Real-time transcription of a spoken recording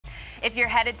If you're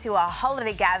headed to a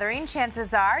holiday gathering,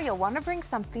 chances are you'll want to bring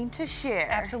something to share.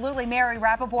 Absolutely. Mary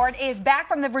Rappaport is back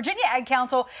from the Virginia Ag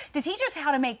Council to teach us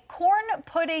how to make corn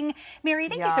pudding. Mary,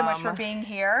 thank you so much for being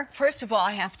here. First of all,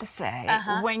 I have to say,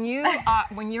 when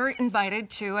you're invited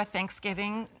to a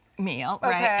Thanksgiving meal,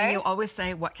 right, and you always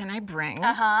say, what can I bring?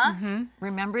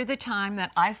 Remember the time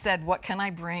that I said, what can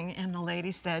I bring? And the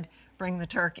lady said, bring the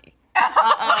turkey.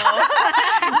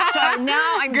 So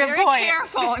now I'm very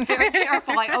careful. I'm very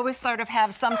careful. I always sort of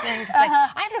have something to say.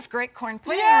 I have this great corn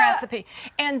pudding recipe,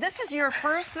 and this is your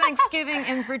first Thanksgiving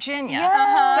in Virginia.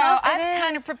 So I've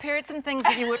kind of prepared some things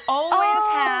that you would always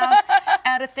have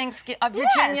at a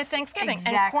Virginia Thanksgiving.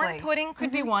 And corn pudding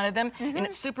could be one of them, and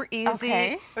it's super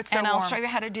easy. And I'll show you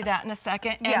how to do that in a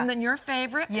second. And then your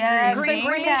favorite, green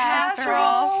bean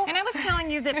casserole. And I was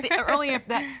telling you that earlier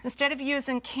that instead of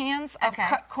using cans of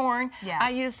cut corn, I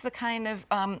used the kind of,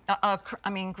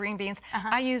 green beans.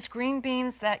 I used green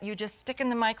beans that you just stick in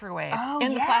the microwave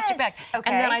in the plastic bag. And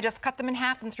then I just cut them in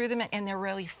half and threw them in, and they're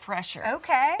really fresher.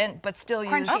 But still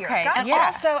used. And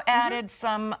also added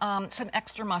some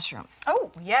extra mushrooms.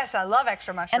 Oh, yes, I love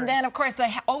extra mushrooms. And then, of course,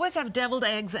 they always have deviled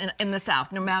eggs in the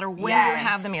South, no matter where you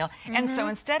have the meal. And so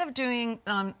instead of doing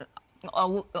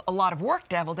a lot of work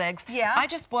deviled eggs, I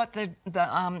just bought the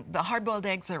hard-boiled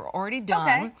eggs that are already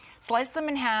done, sliced them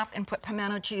in half, and put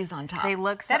pimento cheese on top. They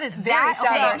look that is very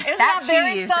southern. Isn't that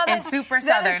very southern? Is super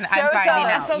southern. I'm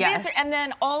finding out. So these are, and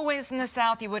then always in the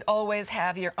South, you would always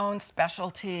have your own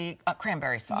specialty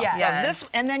cranberry sauce. So this,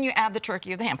 and then you add the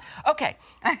turkey or the ham. Okay.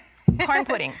 Corn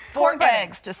pudding. 4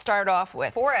 eggs to start off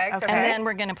with. 4 eggs. And then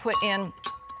we're going to put in.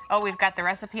 Oh, we've got the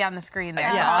recipe on the screen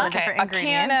there. So all the different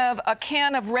ingredients. A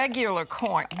can of regular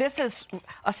corn. This is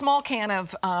a small can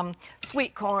of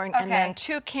sweet corn, and then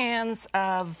 2 cans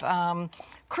of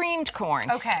creamed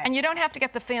corn. And you don't have to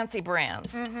get the fancy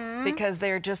brands because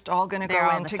they're just all going to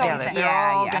go in together. They're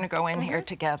all going to go in here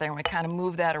together, and we kind of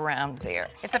move that around there.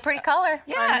 It's a pretty color.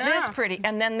 Yeah, it is pretty.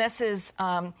 And then this is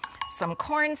some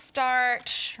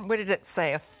cornstarch. What did it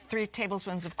say? 3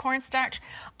 tablespoons of cornstarch,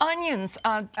 onions,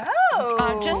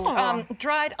 just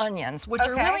dried onions, which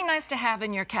are really nice to have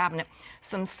in your cabinet.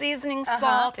 Some seasoning,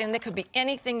 salt, and it could be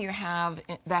anything you have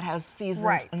that has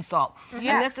seasoned and salt.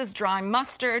 And this is dry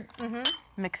mustard.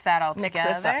 Mix that all together.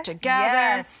 Mix this up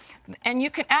together. And you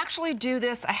can actually do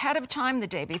this ahead of time the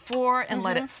day before and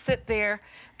let it sit there.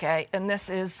 Okay, and this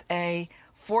is a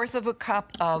 1/4 of a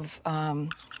cup of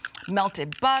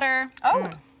melted butter.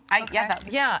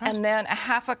 And then a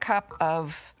 1/2 cup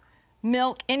of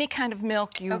milk, any kind of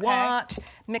milk you want.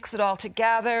 Mix it all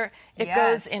together. It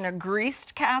goes in a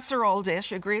greased casserole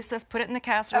dish. You grease this, put it in the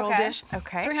casserole dish.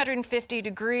 350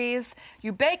 degrees.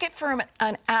 You bake it for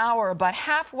an hour, but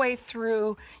halfway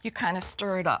through, you kind of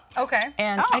stir it up.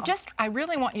 And I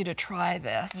really want you to try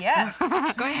this.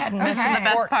 Go ahead and this is the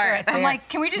best part. I'm like,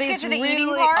 can we just get to the eating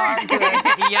part?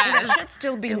 It should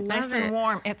still be nice and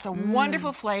warm. It's a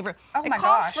wonderful flavor. It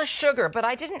calls for sugar, but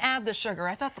I didn't add the sugar.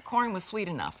 I thought the corn was sweet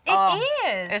enough. It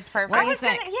is. It's perfect. What do you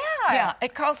think? Yeah,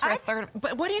 it calls for a 1/3.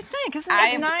 But what do you think? Isn't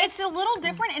that nice? It's a little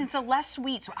different and it's a less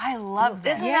sweet, so I love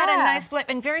this. Isn't that a nice flavor?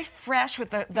 And very fresh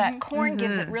with that corn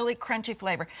gives it really crunchy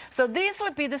flavor. So these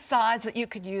would be the sides that you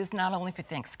could use not only for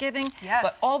Thanksgiving,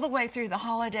 but all the way through the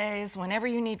holidays, whenever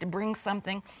you need to bring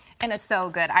something. And it's so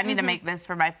good. I need to make this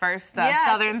for my first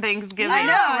Southern Thanksgiving. I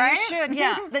know, right?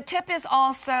 You should, The tip is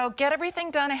also get everything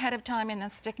done ahead of time and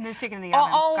then stick it in the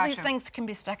oven. All these things can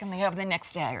be stuck in the oven the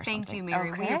next day or something. Thank you,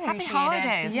 Mary. We appreciate Happy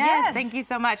holidays. it. Yes. Thank you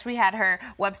so much. We had her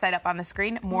website up on the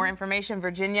screen. More information,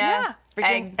 Virginia.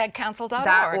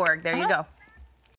 VirginiaAgCouncil.org. There you go.